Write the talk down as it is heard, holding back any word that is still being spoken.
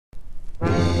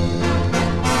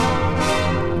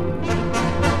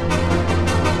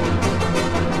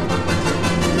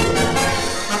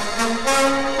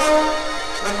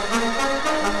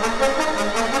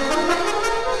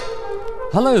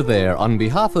Hello there, on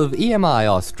behalf of EMI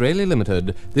Australia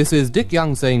Limited, this is Dick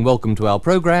Young saying welcome to our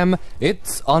program,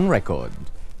 It's On Record.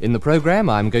 In the program,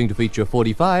 I'm going to feature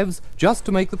 45s just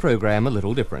to make the program a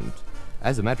little different.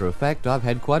 As a matter of fact, I've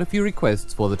had quite a few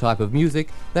requests for the type of music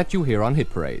that you hear on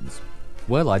hit parades.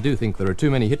 Well, I do think there are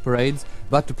too many hit parades,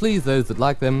 but to please those that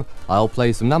like them, I'll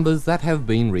play some numbers that have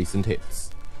been recent hits.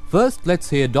 First,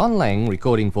 let's hear Don Lang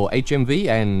recording for HMV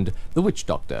and The Witch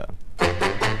Doctor.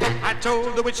 I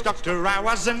told the witch doctor I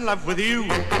was in love with you.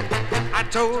 I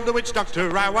told the witch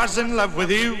doctor I was in love with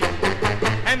you.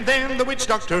 And then the witch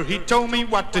doctor, he told me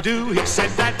what to do. He said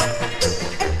that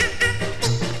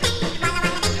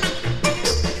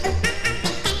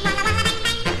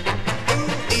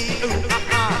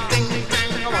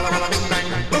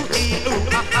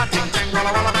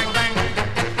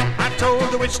I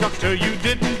told the witch doctor you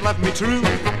didn't love me true.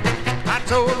 I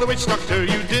told the witch doctor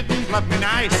you didn't love me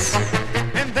nice.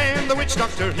 And then the witch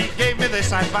doctor, he gave me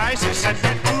this advice. He said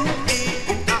that ooh, ee,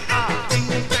 ooh, ah, ah, ting,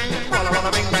 tang, walla,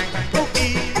 walla, bing, bang. Ooh,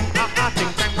 ee, ooh, ah, ah,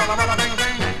 ting, tang, walla, walla, bang,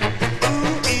 bang.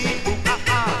 Ooh, ee, ooh, ah,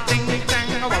 ah, ting, tang,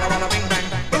 walla, walla, bing, bang.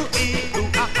 Ooh, ee, ooh,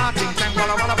 ah, ah, ting, tang,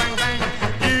 walla, walla, bang, bang.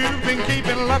 You've been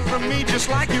keeping love from me just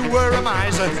like you were a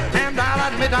miser. And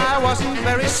I'll admit I wasn't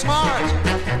very smart.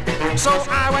 So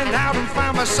I went out and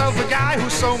found myself a guy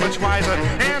who's so much wiser.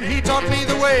 And he taught me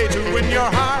the way to win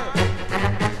your heart.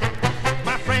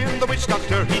 The witch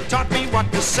doctor, he taught me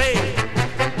what to say.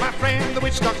 My friend, the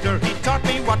witch doctor, he taught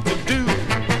me what to do.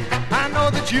 I know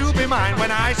that you'll be mine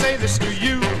when I say this to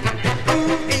you.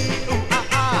 Ooh, ee, ooh, ah,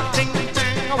 ah, ting,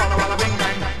 tang, walla, walla, bing,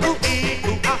 bang. Ooh, ee,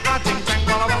 ooh, ah, ah, ting, tang,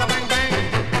 walla, walla, bang, bang.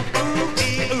 Ooh,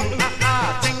 ee, ooh, ah,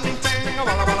 ah, ting, tang,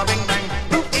 walla, walla, bing, bang.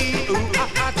 Ooh, ee, ooh, ah,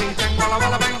 ah, ting, tang, walla,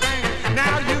 walla, bang, bang.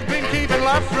 Now you've been keeping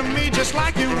love from me just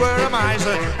like you were a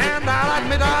miser. And I'll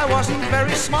admit I wasn't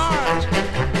very smart.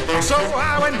 So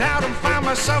I went out and found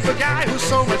myself a guy who's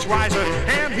so much wiser.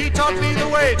 And he taught me the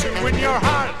way to win your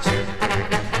heart.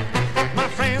 My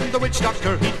friend, the witch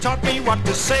doctor, he taught me what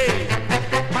to say.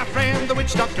 My friend, the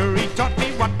witch doctor, he taught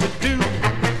me what to do.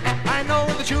 I know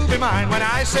that you'll be mine when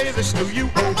I say this to you.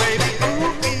 Oh, baby,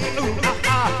 ooh, ee, ooh, ah,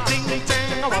 ah, ting,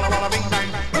 tang, walla, walla, bing, bang.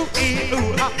 Ooh, ee,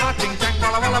 ooh, ah, ah, ting, tang,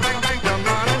 walla, walla, bang, bang. Come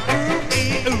on, ooh,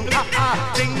 ee, ooh, ah,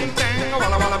 ah, ting, tang,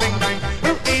 walla, walla, bing, bang.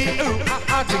 Ooh, ee, ooh, ah,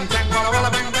 ah, ting, tang, walla,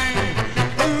 walla, bang, bang.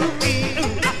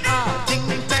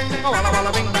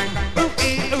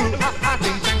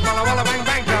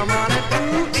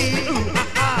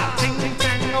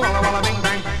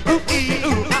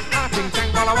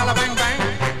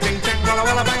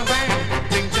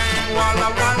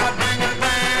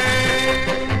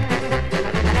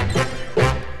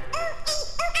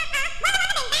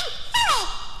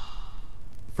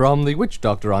 From The Witch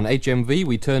Doctor on HMV,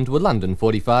 we turn to a London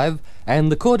 45,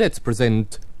 and the Chordettes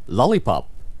present Lollipop.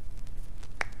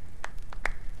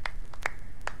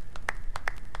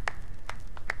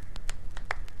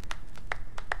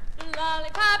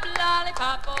 Lollipop,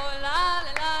 lollipop, oh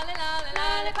lolly, lolly, lolly,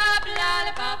 lollipop,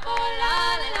 lollipop, oh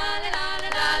lolly, lolly, lolly,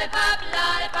 lollipop,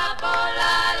 lollipop, oh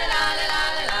lolly, lolly,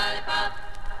 lolly, lollipop.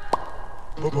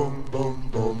 boom, boom, boom,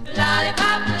 boom.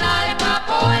 Lollipop, lollipop,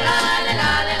 oh lolly,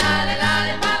 lolly, lolly,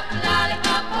 lollipop,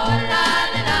 lollipop, oh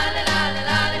lolly, lolly, lolly,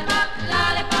 lollipop,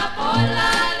 lollipop, oh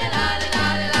lolly, lolly,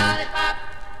 lolly, lollipop.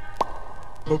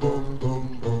 Boom, boom, boom,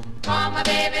 boom. Come my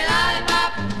baby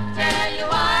lollipop, tell you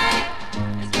why.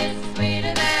 His kiss is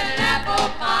sweeter than an apple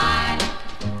pie.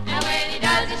 And when he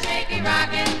does the shaky rock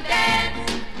and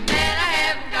dance, man, I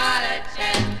haven't got a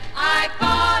chance. I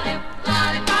call him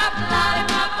lollipop,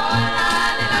 lollipop, oh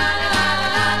lolly, lolly, lolly,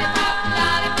 lollipop,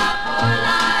 lollipop, oh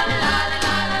lolly, lolly,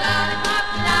 lolly, lollipop,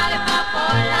 lollipop,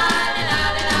 oh lolly,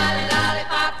 lolly, lolly,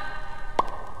 lollipop.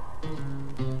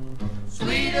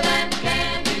 Sweeter than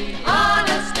candy on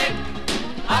a stick,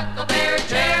 huckleberry,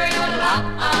 cherry, or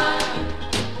lolly.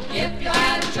 If you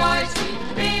had a choice,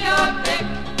 he'd be your pick,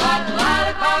 but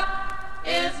lollipop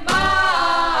is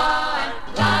mine.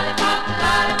 Lollipop,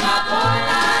 lollipop, oh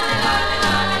lolly, lolly,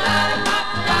 lolly, lollipop,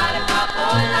 lollipop,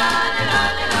 oh lolly,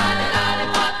 lolly, lolly,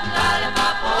 lollipop,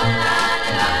 lollipop, oh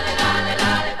lolly, lolly, lolly,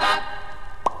 lollipop.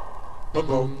 Boom,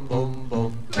 boom, boom,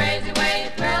 boom. Crazy way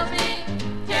it thrills me,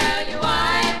 tell you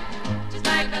why. Just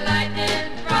like the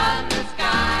lightning from the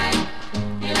sky.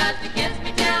 He loves to kiss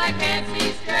me till I can't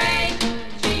see straight.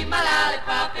 Gee, my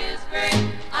lollipop is great.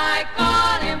 I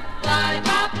call him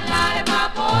lollipop,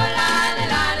 lollipop, oh lolly,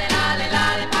 lolly, lolly,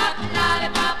 lollipop,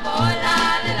 lollipop, oh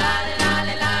lolly, lolly,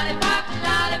 lolly, lollipop,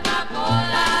 lollipop, oh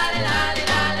lolly, lolly,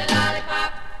 lolly,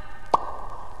 lollipop.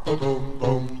 Boom, boom,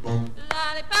 boom, boom.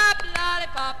 Lollipop,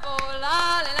 lollipop, oh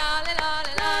lolly, lolly,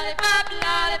 lolly, lollipop,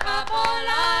 lollipop, oh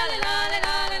lolly, lolly,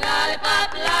 lolly, lollipop,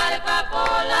 lollipop,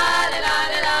 oh lolly,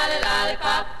 lolly,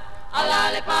 a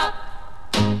lollipop.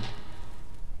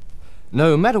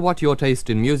 No matter what your taste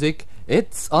in music,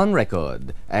 it's On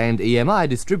Record, and EMI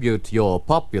distribute your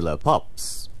popular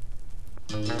pops.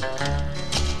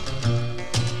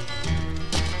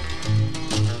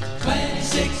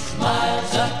 26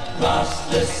 miles across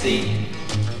the sea,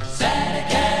 Santa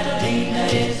Catalina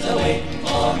is awaiting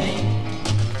for me.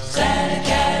 Santa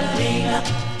Catalina,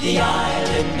 the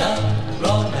island of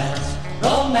romance,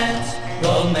 romance,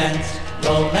 romance,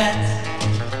 romance.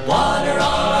 Water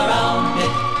all around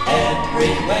it,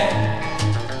 everywhere.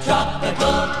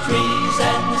 Tropical trees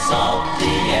and the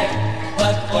salty air.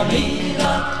 But for me,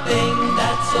 the thing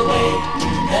that's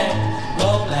awaiting there,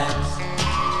 romance.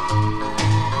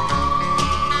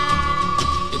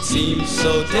 It seems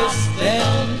so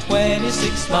distant,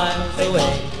 26 miles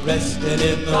away, resting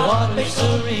in the water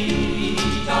serene.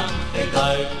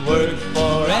 I'd work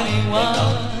for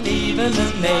anyone, even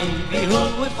the Navy, who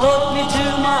would float me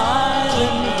to my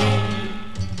island dream.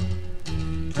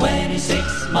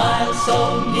 26 miles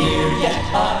so near yet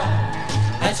far,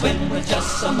 I'd swim with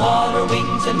just some water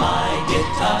wings and my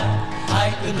guitar.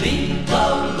 I could lead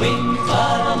the wings,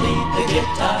 but I'll lead the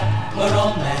guitar. For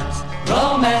romance,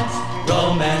 romance,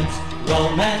 romance,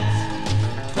 romance.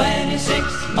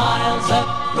 26 miles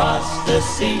across the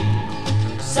sea,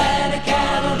 Santa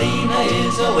Catalina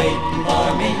is awaiting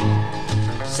for me.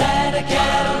 Santa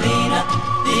Catalina,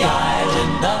 the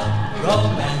island of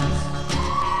romance.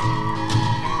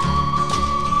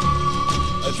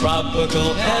 A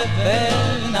tropical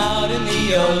heaven out in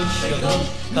the ocean,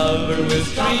 covered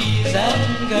with trees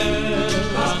and girls.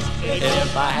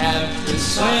 If I have to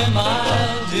swim,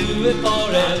 I'll do it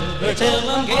forever, till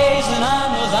I'm gazing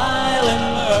on those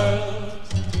island worlds.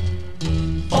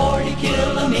 40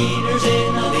 kilometers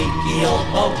in a leaky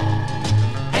old boat,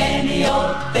 any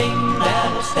old thing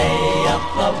that'll stay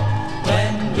afloat.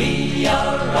 When we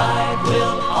arrive,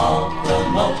 we'll all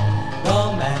promote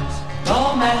romance,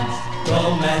 romance,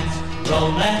 romance,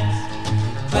 romance.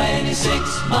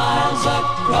 26 miles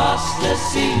across the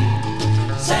sea,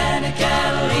 Santa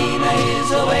Catalina is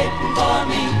awaiting for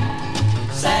me.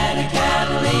 Santa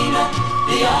Catalina,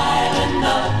 the island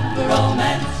of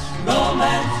romance,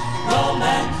 romance,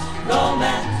 romance,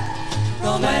 romance.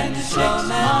 26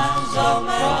 miles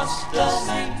across the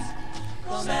sea,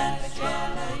 Santa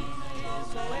Catalina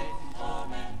is awaiting for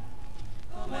me.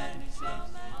 26 miles.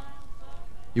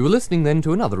 You were listening then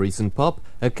to another recent pop,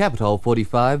 a Capitol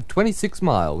 45, 26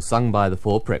 Miles, sung by the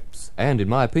Four Preps, and in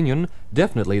my opinion,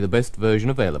 definitely the best version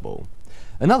available.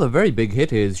 Another very big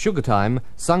hit is Sugar Time,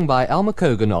 sung by Alma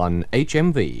Cogan on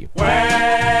HMV.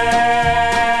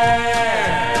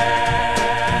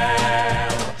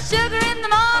 Sugar in the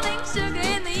morning, sugar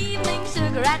in the evening,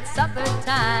 sugar at supper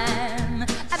time.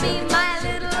 Be my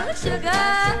little sugar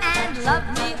and love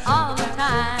me all the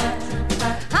time.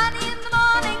 Honey in the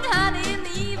morning, honey in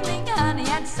the evening, honey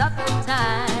at supper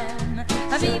time.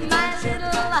 Be my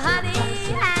little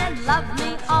honey and love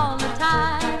me all the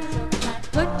time.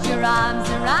 Put your arms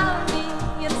around me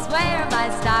and swear by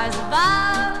stars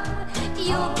above,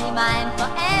 you'll be mine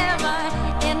forever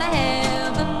in the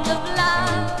heaven of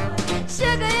love.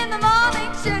 Sugar in the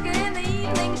morning, sugar in the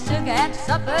evening, sugar at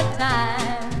supper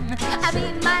time.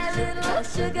 Be my little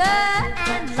sugar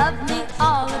and love me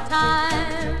all the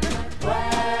time. Well,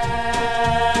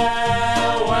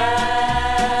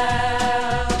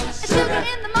 well. Sugar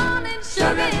in the morning,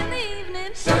 sugar in the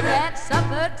evening, sugar at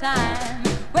supper time.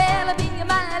 Well, be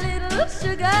my little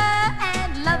sugar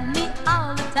and love me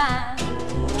all the time.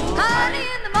 Honey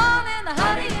in the morning,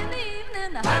 honey in the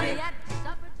evening, honey at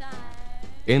supper time.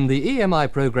 In the EMI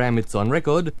program It's On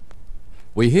Record,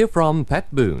 we hear from Pat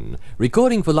Boone.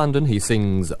 Recording for London, he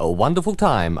sings A Wonderful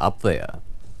Time Up There.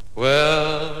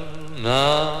 Well,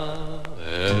 now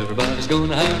everybody's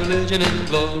gonna have religion and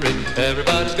glory.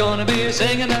 Everybody's gonna be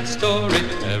singing that story.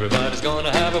 Everybody's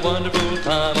gonna have a wonderful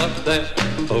time up there.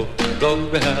 Oh,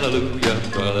 glory, hallelujah.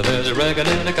 Brother, there's a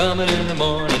reckoning a-coming in the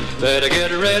morning. Better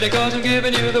get ready, 'cause I'm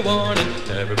giving you the warning.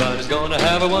 Everybody's gonna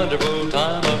have a wonderful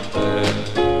time up there.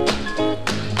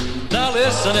 Now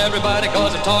listen everybody,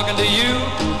 'cause I'm talking to you.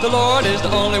 The Lord is the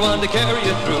only one to carry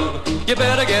you through. You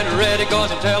better get ready,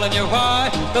 'cause I'm telling you why.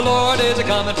 The Lord is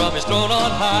a-coming from his throne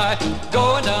on high.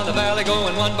 Going down the valley,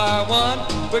 going one by one.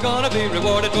 We're gonna be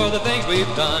rewarded for the things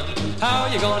we've done. How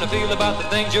you gonna feel about the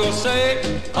things you'll say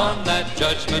on that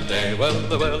judgment day? Well,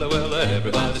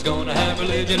 everybody's gonna have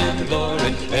religion and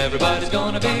glory. Everybody's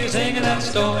gonna be singing that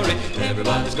story.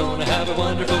 Everybody's gonna have a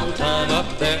wonderful time up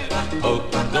there. Oh,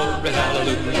 glory,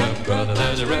 hallelujah. Brother,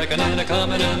 there's a reckoning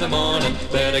a-coming in the morning.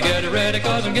 Better get ready,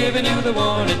 'cause I'm giving you the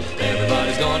warning.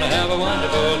 Everybody's gonna have a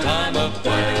wonderful time up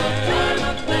there.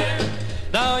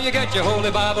 Now you get your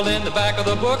Holy Bible in the back of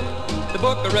the book. The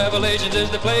book of Revelations is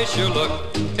the place you look.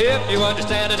 If you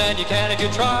understand it, and you can if you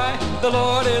try, the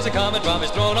Lord is a-coming from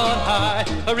his throne on high,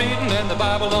 a-reading in the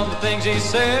Bible on the things he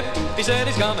said. He said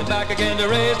he's coming back again to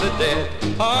raise the dead.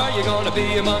 Are you going to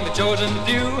be among the chosen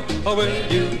few, or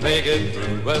will you make it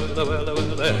through?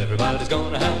 Well, everybody's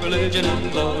going to have religion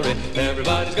and glory.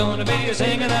 Everybody's going to be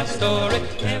singing that story.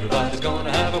 Everybody's going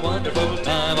to have a wonderful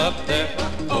time up there.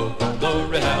 Oh,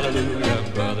 glory,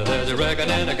 hallelujah, brother. There's a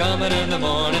reckoning a-coming in the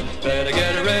morning. Better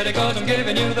get ready, 'cause I'm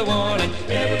giving you the warning.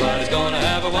 Everybody's gonna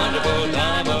have a wonderful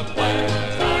time up there.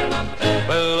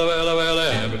 Well,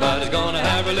 everybody's gonna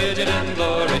have religion and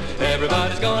glory.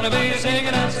 Everybody's gonna be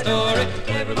singing that story.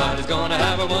 Everybody's gonna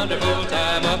have a wonderful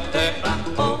time up there.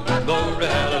 Oh, glory,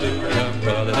 hallelujah,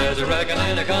 brother. There's a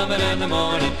reckoning a-coming in the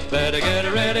morning. Better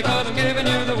get ready, 'cause I'm giving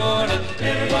you the warning.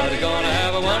 Everybody's gonna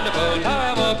have a wonderful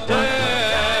time up there.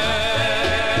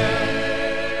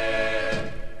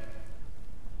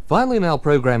 Finally, in our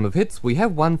programme of hits, we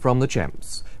have one from the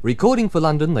Champs. Recording for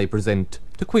London, they present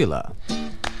Tequila.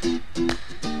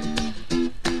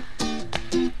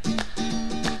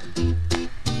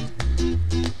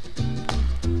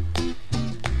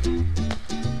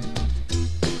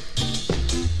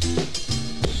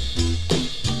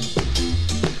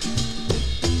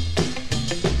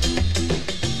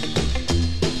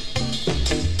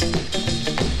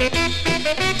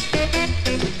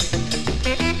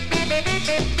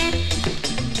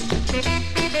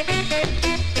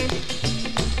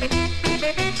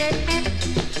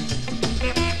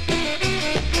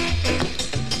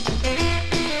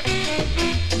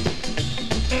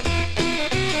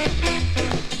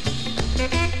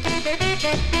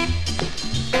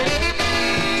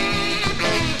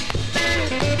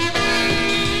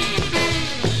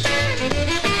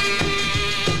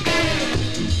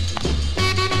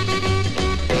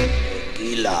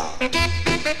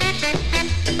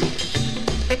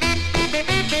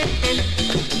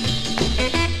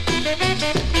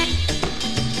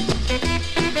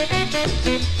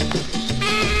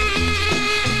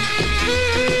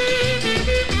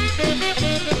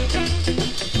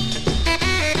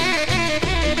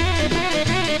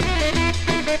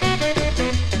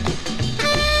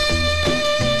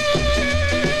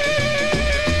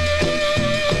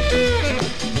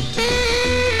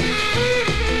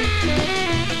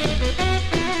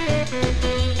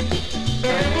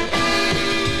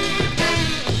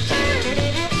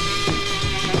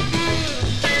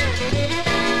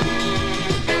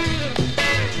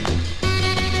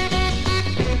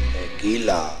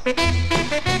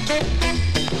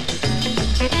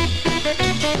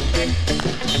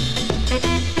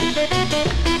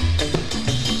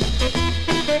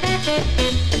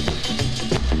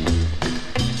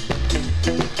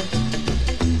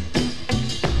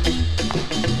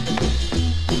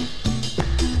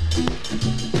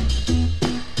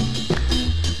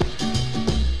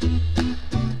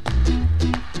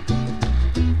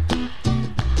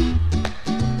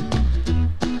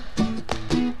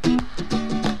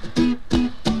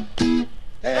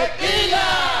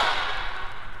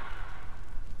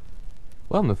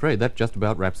 Well, I'm afraid that just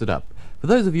about wraps it up. For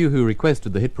those of you who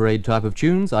requested the hit parade type of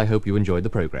tunes, I hope you enjoyed the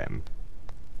programme.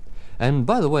 And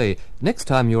by the way, next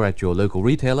time you're at your local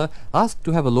retailer, ask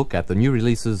to have a look at the new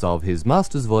releases of His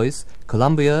Master's Voice,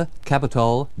 Columbia,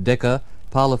 Capitol, Decca,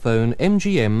 Parlophone,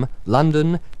 MGM,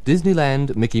 London,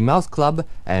 Disneyland, Mickey Mouse Club,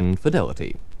 and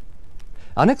Fidelity.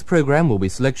 Our next programme will be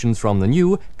selections from the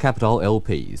new Capitol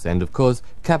LPs, and of course,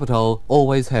 Capitol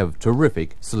always have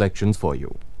terrific selections for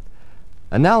you.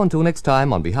 And now, until next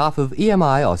time, on behalf of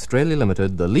EMI Australia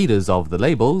Limited, the leaders of the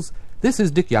labels, this is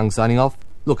Dick Young signing off.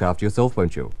 Look after yourself,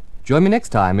 won't you? Join me next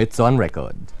time, it's On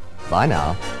Record. Bye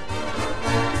now.